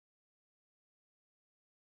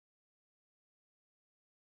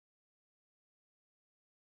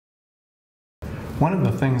One of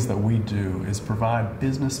the things that we do is provide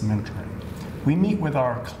business mentoring. We meet with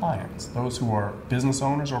our clients, those who are business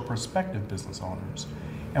owners or prospective business owners,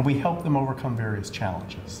 and we help them overcome various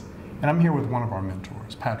challenges. And I'm here with one of our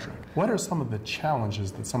mentors, Patrick. What are some of the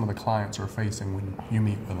challenges that some of the clients are facing when you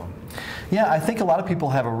meet with them? Yeah, I think a lot of people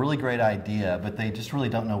have a really great idea, but they just really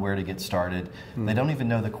don't know where to get started. They don't even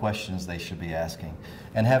know the questions they should be asking.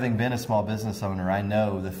 And having been a small business owner, I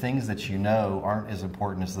know the things that you know aren't as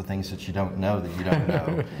important as the things that you don't know that you don't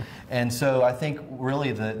know. And so I think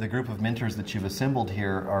really the group of mentors that you've assembled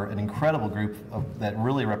here are an incredible group that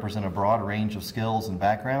really represent a broad range of skills and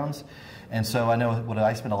backgrounds. And so I know what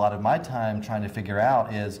I spend a lot of my time trying to figure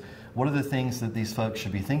out is what are the things that these folks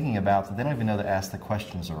should be thinking about that they don't even know to ask the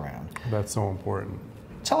questions around. That's so important.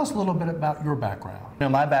 Tell us a little bit about your background. You know,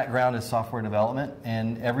 my background is software development,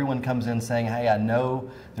 and everyone comes in saying, hey, I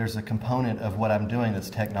know there's a component of what I'm doing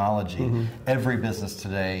that's technology. Every business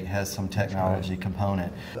today has some technology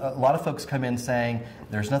component. A lot of folks come in saying,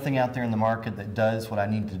 there's nothing out there in the market that does what I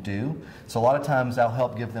need to do. So a lot of times I'll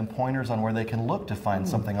help give them pointers on where they can look to find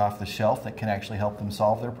something off the shelf that can actually help them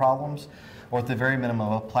solve their problems, or at the very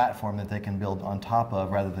minimum a platform that they can build on top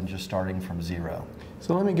of rather than just starting from zero.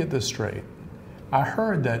 So let me get this straight. I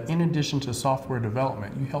heard that in addition to software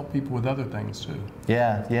development, you help people with other things too.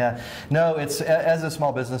 Yeah. No, it's as a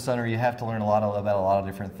small business owner, you have to learn about a lot of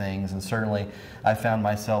different things, and certainly I found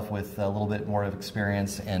myself with a little bit more of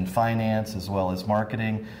experience in finance as well as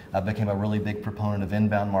marketing. I became a really big proponent of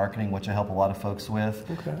inbound marketing, which I help a lot of folks with.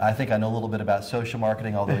 Okay. I think I know a little bit about social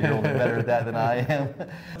marketing, although you're a little bit better at that than I am.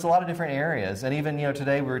 It's a lot of different areas, and even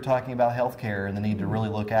today we were talking about healthcare and the need to really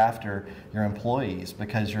look after your employees,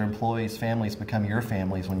 because your employees' families become your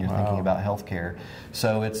families when you're thinking about healthcare.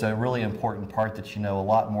 So it's a really important part that you know a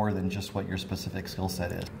lot more than just what your specific skill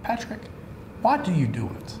set is. Patrick, why do you do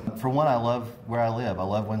it? For one, I love where I live. I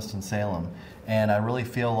love Winston-Salem. And I really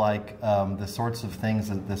feel like the sorts of things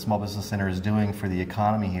that the Small Business Center is doing for the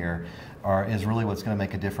economy here is really what's going to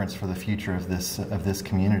make a difference for the future of this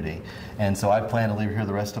community. And so I plan to live here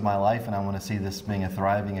the rest of my life, and I want to see this being a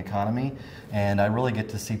thriving economy. And I really get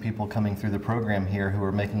to see people coming through the program here who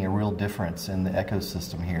are making a real difference in the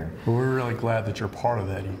ecosystem here. Well, we're really glad that you're part of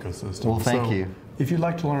that ecosystem. Well, thank you. If you'd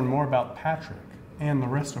like to learn more about Patrick and the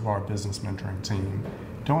rest of our business mentoring team,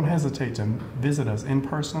 don't hesitate to visit us in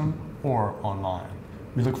person or online.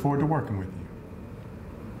 We look forward to working with you.